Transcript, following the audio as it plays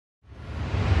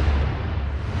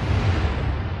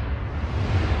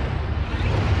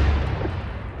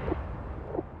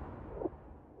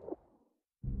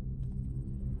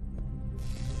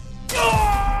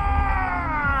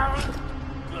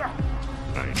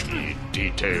need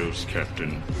details,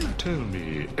 Captain. Tell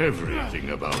me everything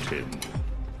about him.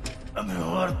 I'm in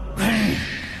a lot of pain.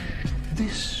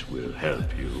 This will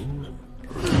help you.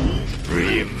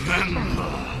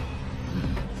 Remember.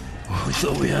 We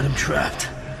thought we had him trapped.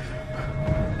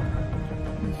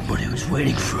 But he was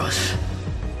waiting for us.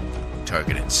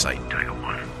 Target in sight, Tiger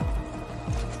 1.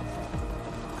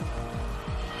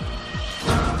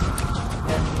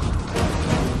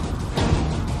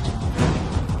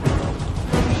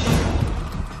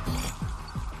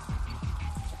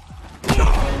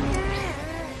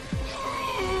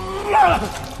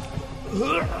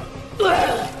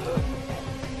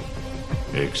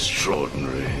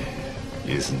 Extraordinary,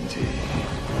 isn't he?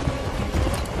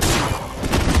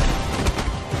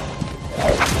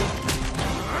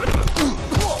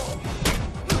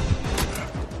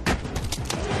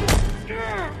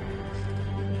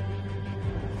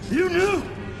 You knew!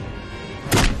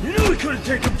 You knew we couldn't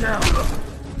take him down!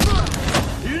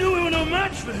 You knew we were no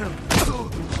match for him!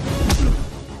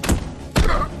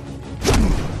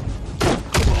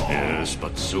 Yes,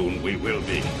 but soon we will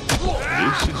be.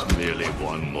 This is merely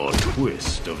one more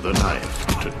twist of the knife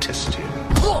to test him.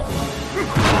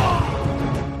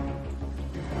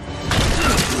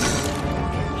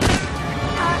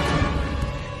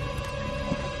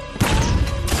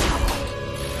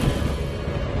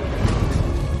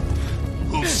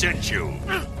 Who sent you?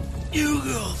 You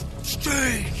go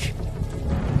straight!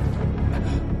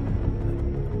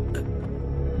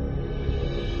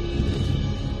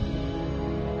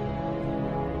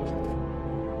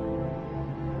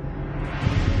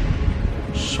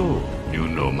 So, you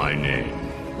know my name.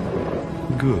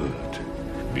 Good.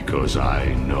 Because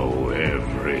I know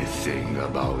everything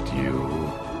about you.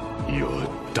 Your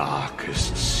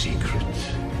darkest secret.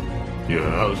 Your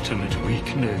ultimate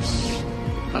weakness.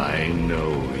 I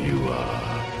know you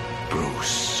are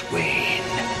Bruce Wayne.